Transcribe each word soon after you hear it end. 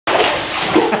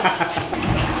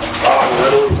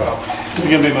Right over the top. This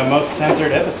is gonna be my most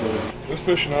censored episode. This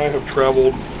fish and I have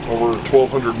traveled over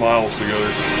 1,200 miles together.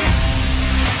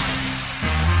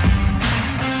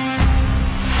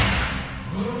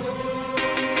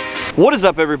 What is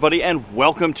up, everybody, and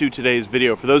welcome to today's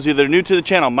video. For those of you that are new to the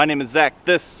channel, my name is Zach.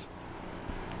 This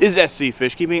is SC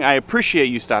Fish Keeping. I appreciate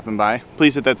you stopping by.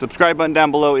 Please hit that subscribe button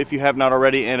down below if you have not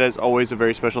already, and as always, a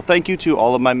very special thank you to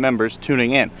all of my members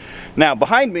tuning in. Now,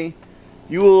 behind me,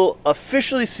 you will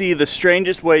officially see the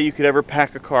strangest way you could ever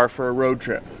pack a car for a road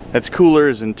trip. That's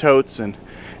coolers and totes and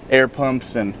air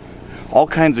pumps and all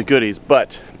kinds of goodies.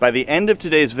 But by the end of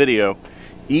today's video,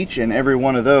 each and every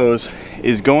one of those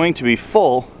is going to be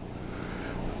full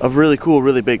of really cool,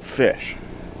 really big fish.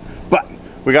 But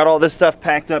we got all this stuff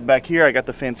packed up back here. I got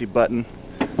the fancy button.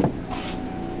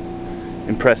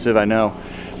 Impressive, I know.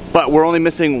 But we're only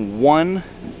missing one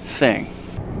thing.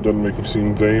 Doesn't make it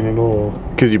seem vain at all.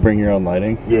 Because you bring your own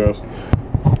lighting? Yes.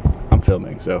 I'm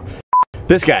filming, so.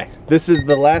 This guy. This is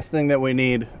the last thing that we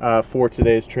need for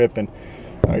today's trip. And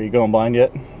are you going blind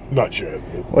yet? Not yet.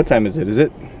 What time is it? Is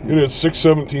it? It is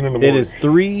 6:17 in the morning. It is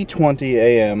 3:20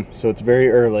 a.m., so it's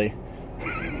very early.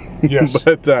 Yes.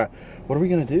 But what are we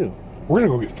gonna do? We're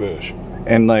gonna go get fish.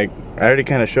 And like, I already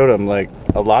kind of showed him like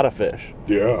a lot of fish.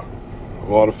 Yeah. A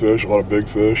lot of fish, a lot of big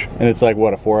fish. And it's like,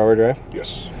 what, a 4-hour drive?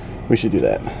 Yes. We should do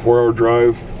that. 4-hour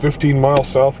drive, 15 miles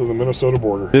south of the Minnesota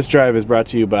border. This drive is brought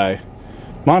to you by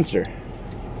Monster.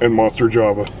 And Monster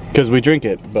Java. Because we drink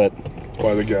it, but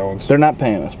By the gallons. they're not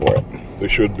paying us for it. They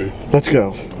should be. Let's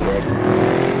go.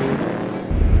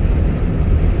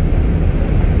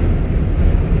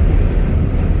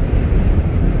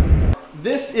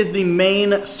 This is the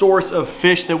main source of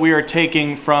fish that we are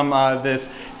taking from this.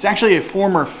 It's actually a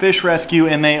former fish rescue,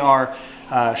 and they are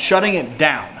shutting it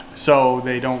down. So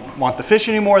they don't want the fish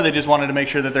anymore. They just wanted to make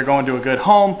sure that they're going to a good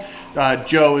home.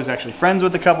 Joe is actually friends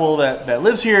with the couple that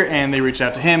lives here, and they reached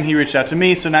out to him. He reached out to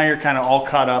me. So now you're kind of all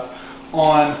caught up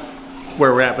on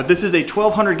where we're at. But this is a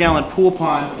 1,200 gallon pool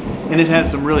pond, and it has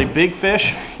some really big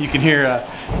fish. You can hear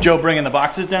Joe bringing the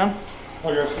boxes down.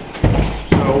 Okay.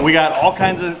 So we got all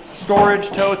kinds of storage,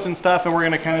 totes and stuff, and we're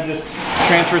gonna kind of just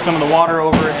transfer some of the water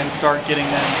over and start getting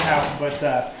them out. But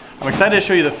I'm excited to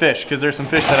show you the fish, because there's some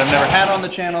fish that I've never had on the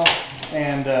channel,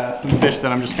 and some fish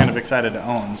that I'm just kind of excited to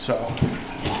own. So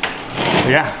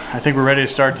yeah, I think we're ready to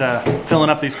start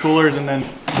filling up these coolers, and then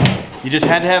you just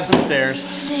had to have some stairs.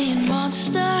 Seeing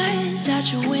monsters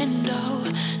out your window.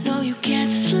 No, you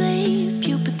can't sleep.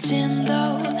 You pretend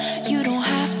though. You don't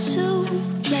have to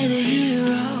play the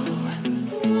hero.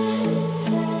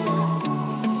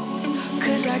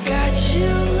 'Cause I got you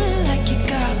like you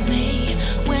got me.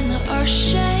 When the earth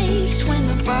shakes, when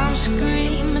the bombs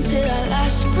scream, until our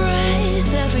last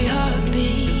breath, every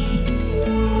heartbeat.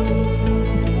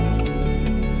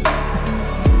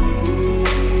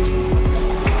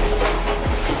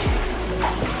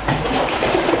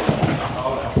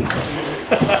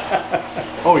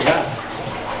 Oh, we got it.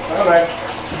 All right.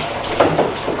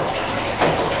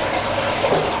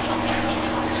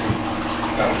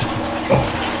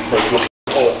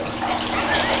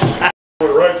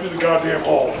 Went right through the goddamn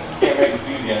hole. Can't make it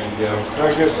easy on you, Joe.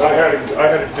 I guess I had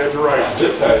it dead to rights.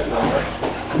 Zip tie it somewhere.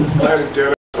 I had it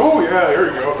dead. Oh yeah, here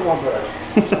you go. Come on back.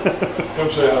 Come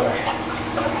say hi.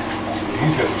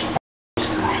 He's got these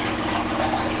whiskers.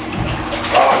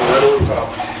 Right over the top.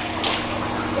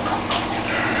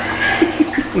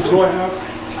 What do I have?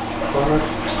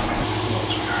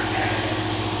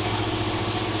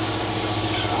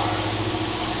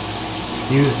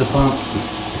 Use the pump.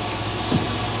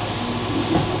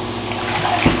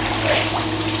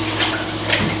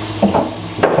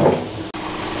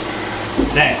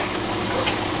 Dang.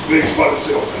 Big spot of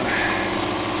sailfin.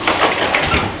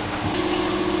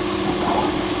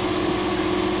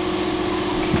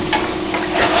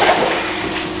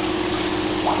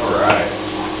 Alright.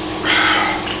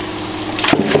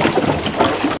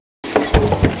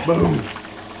 Boom.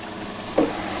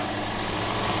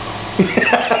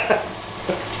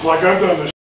 It's like I've done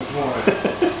this before.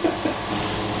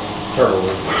 Turtle.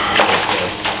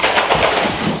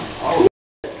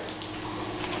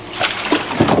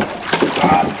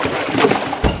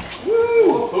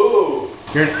 Woo!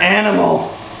 You're an animal.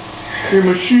 You're a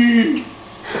machine.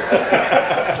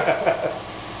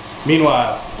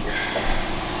 Meanwhile,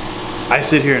 I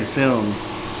sit here and film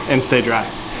and stay dry.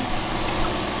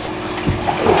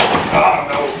 Ah,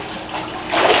 no.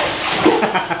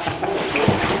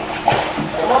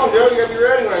 Come on, Joe, you gotta be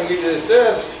ready when I get you the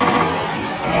assist.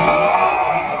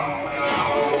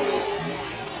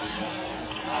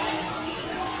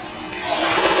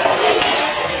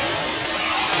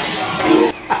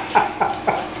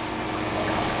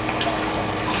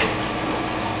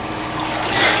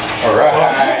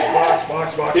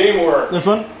 This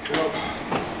one?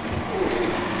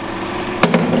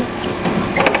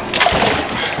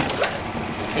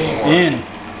 In. Yeah,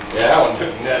 that one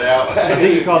took the net out. I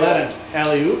think you call that an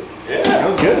alley-oop? Yeah. That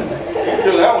was good. You can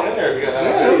throw that one in there if you got that.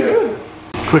 Yeah, that was good.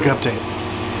 Quick update.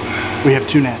 We have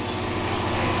 2 nets.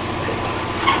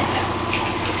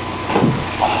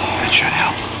 That should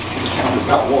help. It's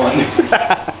not one.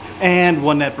 And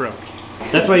 1 net broke.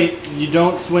 That's why you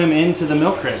don't swim into the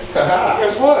milk crate.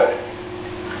 Guess what?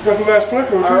 Got the last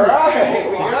pleco too. Alright,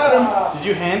 we got him. Did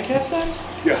you hand catch that?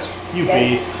 Yes. You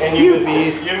beast. And you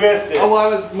beast. You missed it. Oh, well, I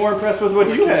was more impressed with what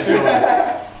you had going.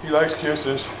 He likes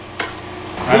kisses.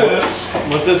 This.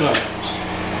 What's this one?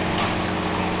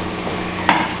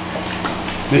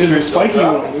 It's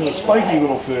a spiky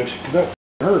little fish. That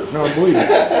hurt. No, I believe it.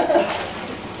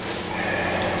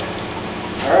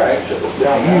 Alright, shut this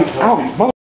down now. Ow,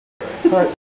 mother.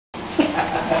 Alright.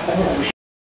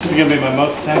 This is gonna be my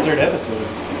most censored episode.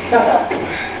 Here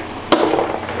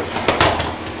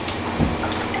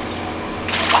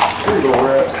you go,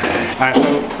 rat. Alright, so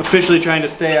officially trying to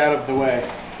stay out of the way.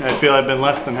 I feel I've been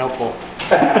less than helpful.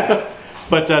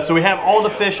 But so we have all the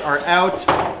fish are out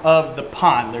of the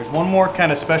pond. There's one more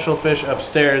kind of special fish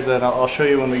upstairs that I'll show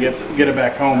you when we get it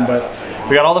back home. But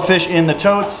we got all the fish in the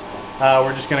totes.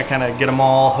 We're just gonna kind of get them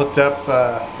all hooked up,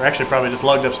 or actually probably just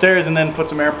lugged upstairs, and then put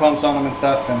some air pumps on them and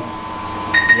stuff. And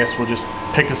I guess we'll just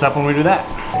pick this up when we do that.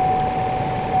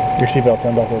 Your seatbelt's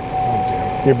unbuckled.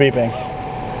 Oh, you're beeping.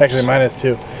 Actually, mine is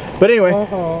too. But anyway,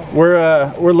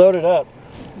 we're loaded up.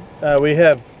 We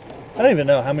have, I don't even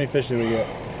know, how many fish did we get?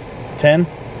 10?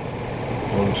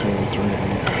 1, 2, 3.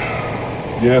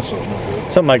 Yeah, something like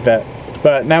that. Something like that.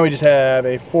 But now we just have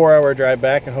a 4-hour drive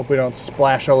back. I hope we don't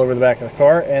splash all over the back of the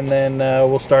car. And then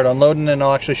we'll start unloading and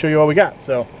I'll actually show you what we got.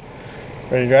 So,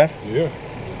 ready to drive? Yeah.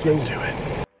 Let's do it.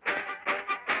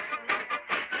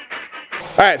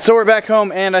 Alright, so we're back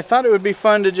home and I thought it would be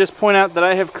fun to just point out that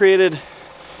I have created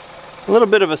a little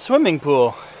bit of a swimming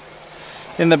pool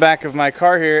in the back of my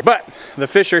car here. But the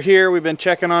fish are here. We've been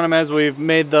checking on them as we've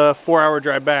made the 4-hour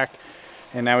drive back.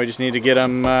 And now we just need to get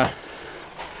them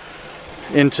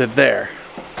into there.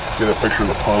 Get a picture of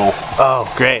the puddle.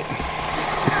 Oh, great.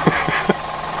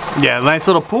 Yeah, nice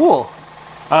little pool.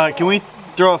 Can we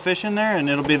throw a fish in there and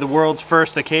it'll be the world's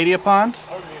first Acadia pond?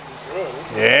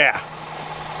 Yeah.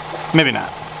 Maybe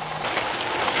not.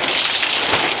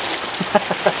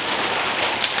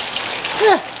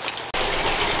 Yeah.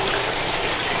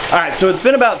 Alright, so it's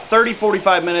been about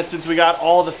 30-45 minutes since we got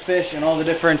all the fish and all the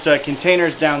different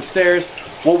containers downstairs.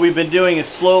 What we've been doing is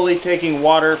slowly taking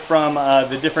water from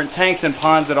the different tanks and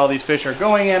ponds that all these fish are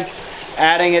going in,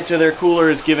 adding it to their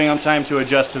coolers, giving them time to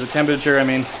adjust to the temperature. I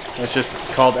mean, it's just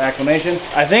called acclimation.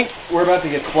 I think we're about to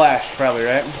get splashed, probably,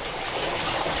 right?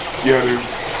 Yeah, dude.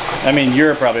 I mean,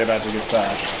 you're probably about to get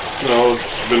splashed. No,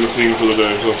 it's been the theme for the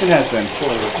day. So. It has been.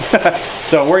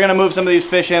 So we're gonna move some of these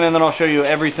fish in and then I'll show you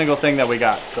every single thing that we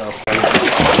got, so.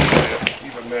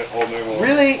 Even that all day long.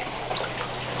 Really?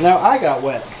 Now I got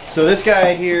wet. So this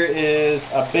guy here is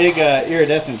a big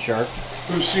iridescent shark.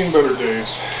 Who's seen better days?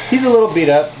 He's a little beat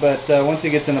up, but once he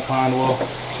gets in the pond, we'll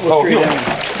treat him.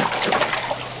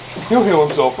 He'll heal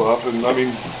himself up, and I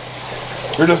mean,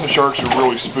 iridescent sharks are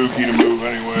really spooky to move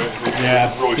anyway.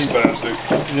 Yeah. Really spastic.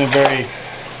 He's a very,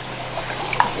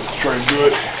 Let's try and do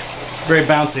it very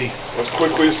bouncy. as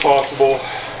quickly as possible,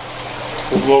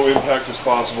 as low impact as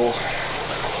possible.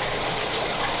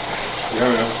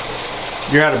 Yeah,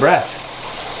 man. You're out of breath.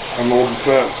 I'm old and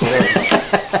fat, so yeah.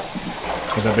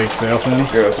 With that big sail fin?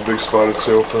 Yeah, that's a big spotted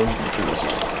sailfin.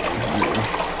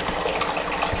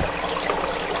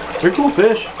 They're cool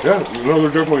fish. Yeah, no,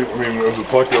 they're definitely, I mean, the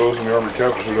plecos and the armored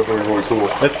catfish are definitely really cool.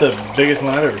 That's the biggest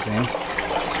one I've ever seen.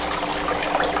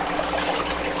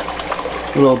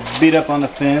 A little beat up on the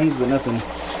fins, but nothing.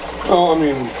 Oh, I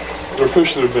mean, they're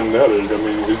fish that have been netted. I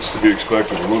mean, it's to be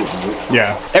expected a little bit.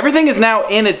 Yeah. Everything is now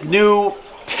in its new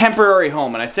temporary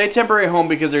home, and I say temporary home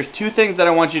because there's 2 things that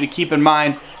I want you to keep in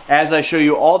mind as I show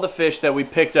you all the fish that we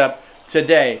picked up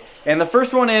today. And the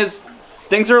first one is,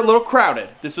 things are a little crowded.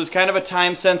 This was kind of a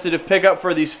time-sensitive pickup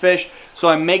for these fish, so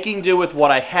I'm making do with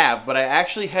what I have, but I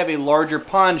actually have a larger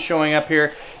pond showing up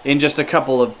here in just a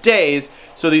couple of days,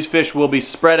 so these fish will be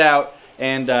spread out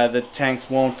and the tanks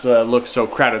won't look so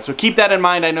crowded. So keep that in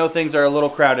mind. I know things are a little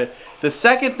crowded. The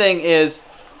second thing is,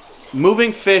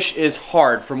 moving fish is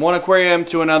hard. From one aquarium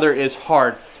to another is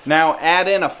hard. Now add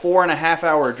in a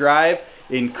 4.5-hour drive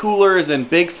in coolers and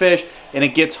big fish, and it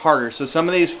gets harder. So some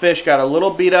of these fish got a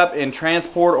little beat up in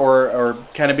transport or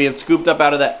kind of being scooped up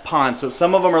out of that pond. So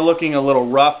some of them are looking a little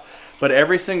rough, but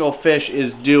every single fish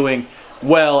is doing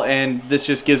well, and this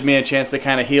just gives me a chance to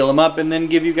kind of heal them up and then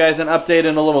give you guys an update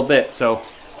in a little bit. So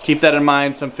keep that in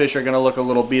mind. Some fish are going to look a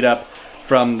little beat up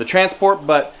from the transport,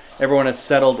 but everyone has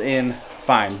settled in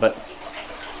fine. But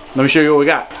let me show you what we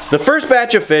got. The first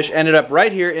batch of fish ended up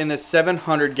right here in this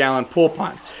 700-gallon pool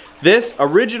pond. This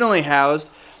originally housed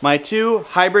my two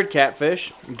hybrid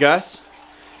catfish, Gus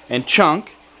and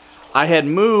Chunk. I had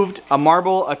moved a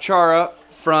marble achara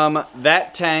from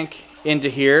that tank into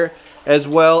here, as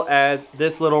well as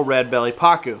this little red belly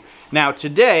pacu. Now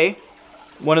today,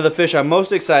 one of the fish I'm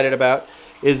most excited about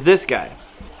is this guy.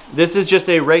 This is just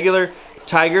a regular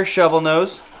tiger shovel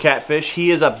nose catfish.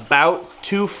 He is about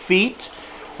 2 feet,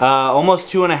 almost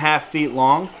 2.5 feet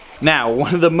long. Now,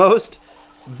 one of the most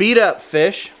beat up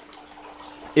fish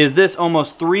is this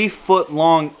almost 3 foot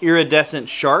long iridescent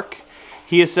shark.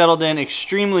 He has settled in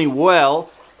extremely well,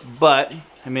 but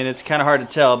I mean, it's kind of hard to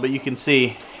tell, but you can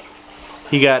see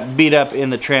he got beat up in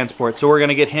the transport. So we're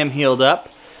gonna get him healed up.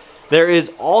 There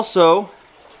is also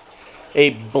a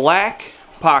black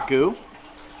pacu,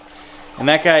 and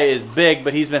that guy is big,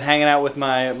 but he's been hanging out with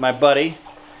my buddy.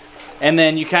 And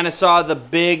then you kind of saw the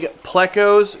big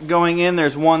plecos going in.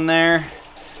 There's one there,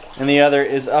 and the other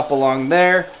is up along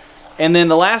there. And then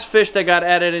the last fish that got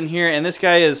added in here, and this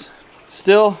guy is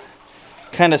still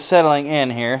kind of settling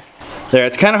in here. There,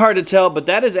 it's kind of hard to tell, but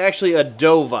that is actually a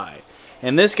dovai.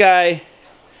 And this guy,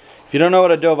 if you don't know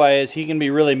what a dovai is, he can be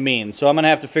really mean. So I'm gonna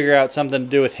have to figure out something to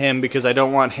do with him because I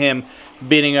don't want him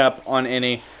beating up on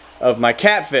any of my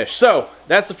catfish. So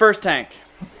that's the first tank.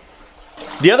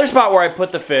 The other spot where I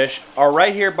put the fish are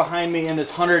right here behind me in this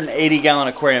 180-gallon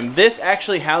aquarium. This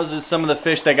actually houses some of the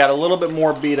fish that got a little bit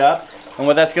more beat up. And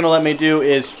what that's gonna let me do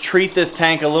is treat this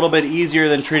tank a little bit easier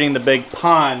than treating the big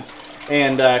pond,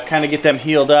 and kind of get them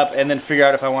healed up, and then figure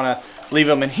out if I want to leave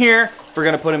them in here, if we're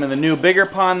going to put them in the new bigger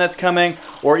pond that's coming,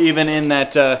 or even in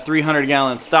that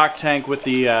 300-gallon stock tank with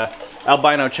the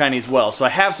albino Chinese well. So I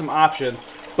have some options,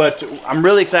 but I'm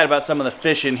really excited about some of the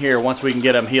fish in here once we can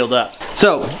get them healed up.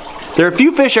 So there are a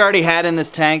few fish I already had in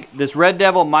this tank. This red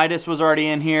devil Midas was already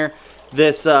in here.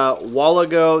 This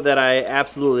wallago that I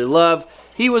absolutely love,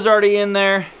 he was already in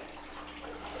there.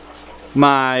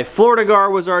 My Florida gar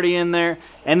was already in there.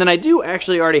 And then I do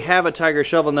actually already have a tiger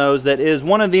shovel nose that is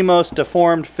one of the most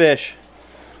deformed fish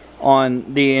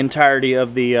on the entirety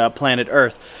of the planet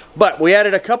Earth. But we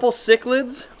added a couple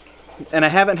cichlids, and I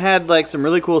haven't had like some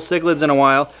really cool cichlids in a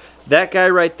while. That guy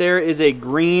right there is a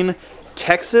green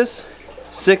Texas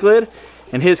cichlid,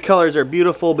 and his colors are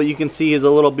beautiful, but you can see he's a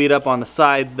little beat up on the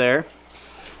sides there.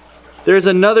 There's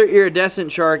another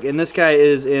iridescent shark, and this guy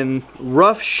is in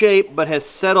rough shape but has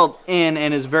settled in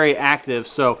and is very active.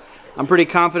 So I'm pretty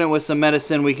confident with some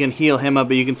medicine we can heal him up,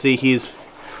 but you can see he's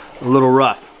a little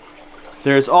rough.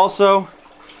 There's also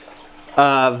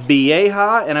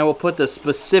Vieja, and I will put the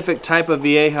specific type of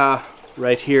Vieja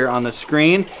right here on the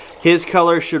screen. His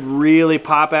color should really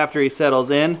pop after he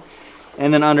settles in.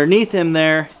 And then underneath him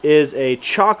there is a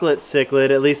chocolate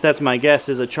cichlid, at least that's my guess,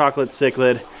 is a chocolate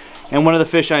cichlid. And one of the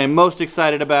fish I am most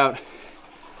excited about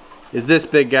is this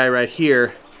big guy right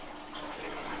here.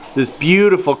 This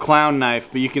beautiful clown knife,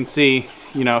 but you can see,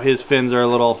 you know, his fins are a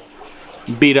little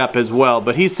beat up as well.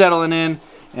 But he's settling in,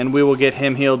 and we will get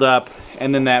him healed up.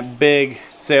 And then that big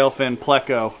sailfin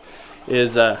pleco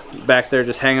is back there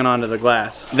just hanging onto the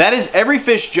glass. That is every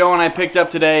fish Joe and I picked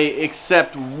up today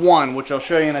except one, which I'll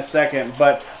show you in a second.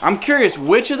 But I'm curious,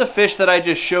 which of the fish that I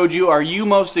just showed you are you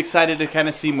most excited to kind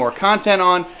of see more content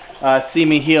on? See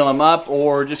me heal them up,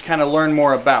 or just kind of learn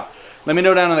more about. Let me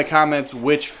know down in the comments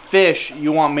which fish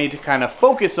you want me to kind of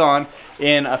focus on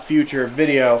in a future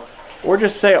video, or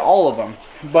just say all of them.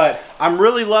 But I'm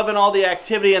really loving all the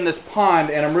activity in this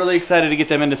pond, and I'm really excited to get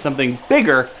them into something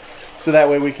bigger, so that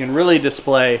way we can really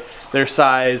display their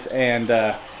size. And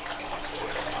yeah,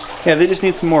 they just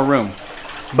need some more room.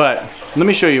 But let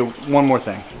me show you one more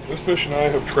thing. This fish and I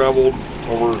have traveled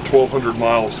over 1,200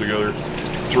 miles together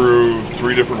through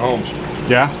 3 different homes.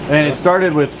 Yeah, and it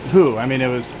started with who? I mean, it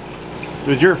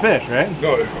was your fish, right?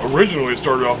 No, originally it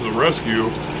started off as a rescue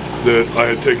that I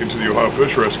had taken to the Ohio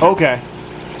Fish Rescue. Okay.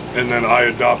 And then I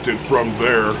adopted from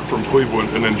there, from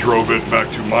Cleveland, and then drove it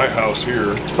back to my house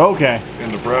here. Okay.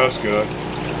 In Nebraska.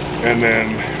 And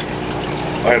then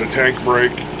I had a tank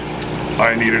break.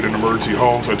 I needed an emergency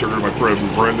home, so I took her to my friend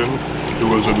Brendan, who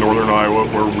was in northern Iowa,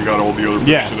 where we got all the other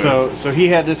fish today. So he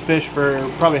had this fish for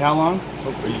probably how long?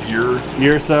 A year.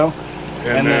 Year or so.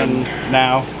 And then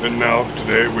now. And now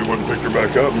today we went and picked her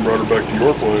back up and brought her back to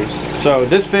your place. So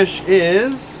this fish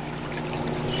is.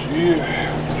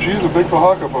 She's a big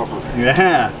Fahaka puffer.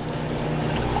 Yeah.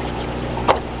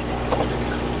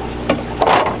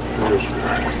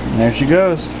 There she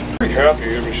goes. pretty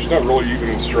happy. I mean, she's not really even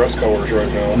in stress colors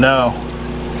right now. No.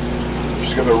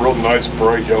 She's got a real nice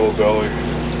bright yellow belly.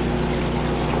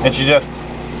 And she just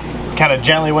kind of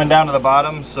gently went down to the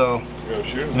bottom, so Yeah,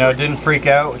 she is. it didn't freak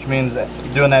out, which means that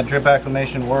doing that drip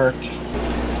acclimation worked.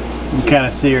 You kind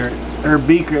of see her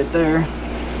beak right there.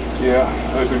 Yeah,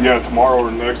 I said, yeah, tomorrow or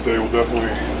the next day we'll definitely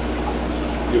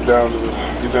get down to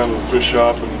the fish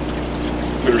shop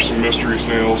and get her some mystery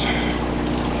snails.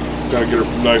 Kind of get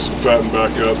her nice and fattened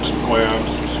back up, some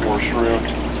clams, some more shrimp.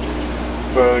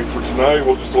 But I think for tonight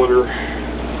we'll just let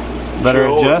her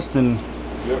adjust and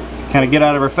kind of get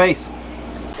out of her face.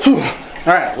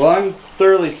 Alright, well, I'm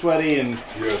thoroughly sweaty and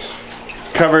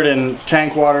covered in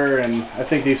tank water, and I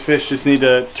think these fish just need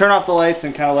to turn off the lights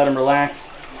and kind of let them relax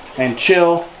and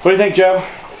chill. What do you think, Joe?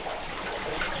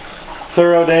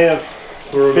 Thorough day of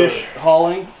fish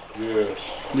hauling? Yes.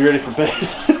 You ready for bed?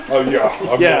 Oh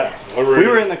yeah. I'm ready. We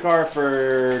were in the car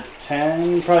for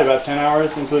probably about 10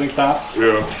 hours, including stops.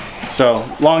 Yeah. So,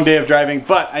 long day of driving,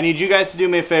 but I need you guys to do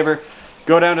me a favor.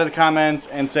 Go down to the comments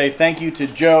and say thank you to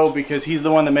Joe, because he's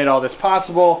the one that made all this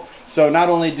possible. So not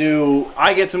only do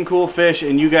I get some cool fish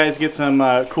and you guys get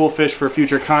some cool fish for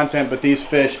future content, but these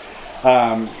fish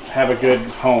have a good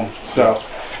home. So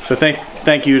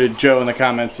thank you to Joe in the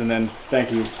comments, and then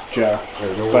thank you, Joe.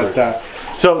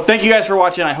 So thank you guys for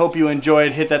watching. I hope you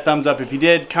enjoyed. Hit that thumbs up if you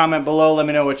did. Comment below. Let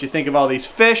me know what you think of all these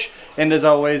fish. And as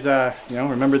always,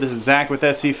 remember, this is Zach with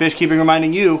SC Fish Keeping,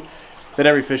 reminding you that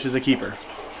every fish is a keeper.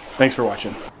 Thanks for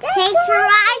watching. Thanks for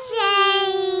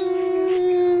watching.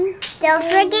 Don't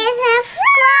forget to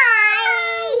subscribe.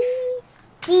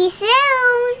 See you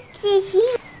soon.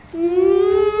 See you.